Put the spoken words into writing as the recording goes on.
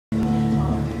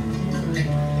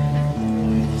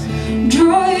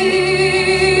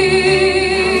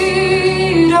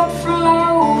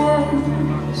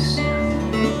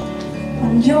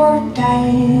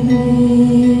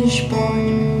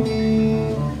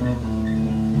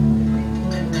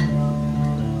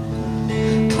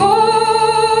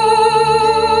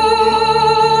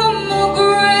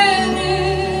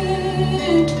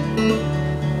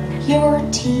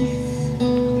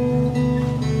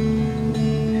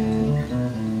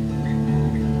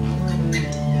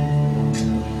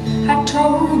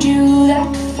told you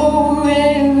that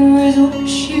forever is what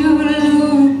you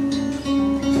looked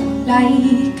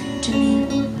like to me.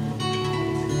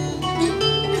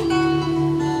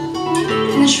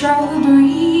 In the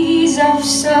shrubberies of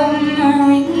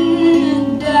summer,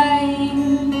 in the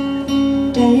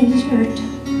dying desert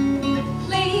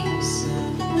leaves,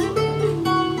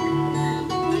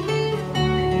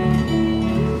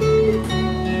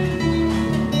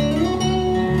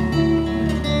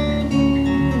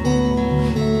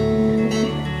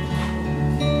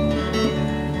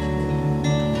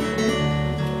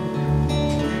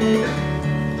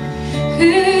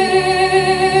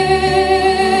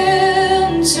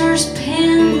 answers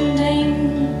pending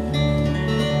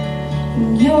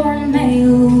in your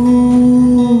mailbox.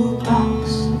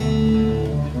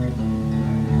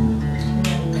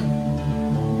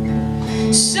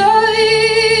 Silence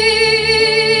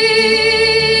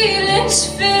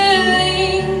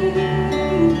filling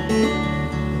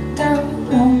the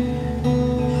room.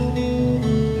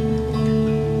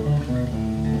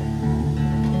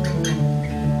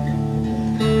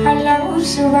 Our love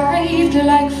survived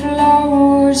like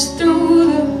flowers through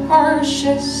the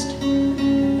harshest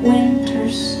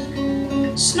winter's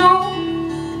snow.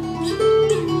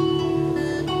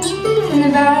 In the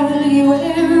valley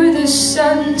where the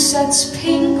sun sets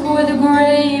pink with the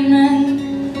gray men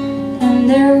and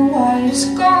their wives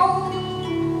go.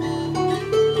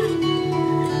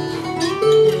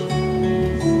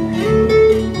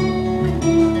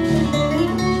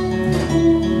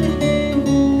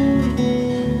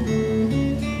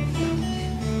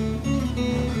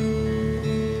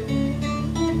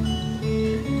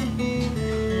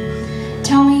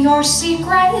 Tell me your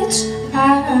secrets,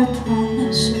 I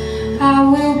promise I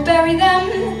will bury them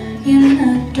in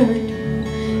the dirt.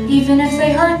 Even if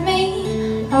they hurt me,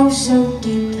 oh so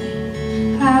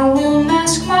deeply, I will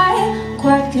mask my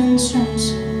quiet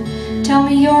concerns. Tell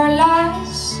me your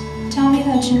lies, tell me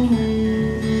that you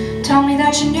knew. Tell me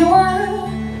that you knew her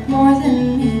more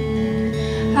than me.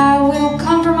 I will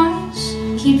compromise,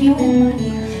 keep you in my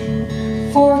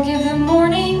ear. Forgive the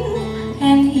morning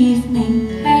and evening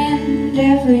and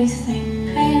everything.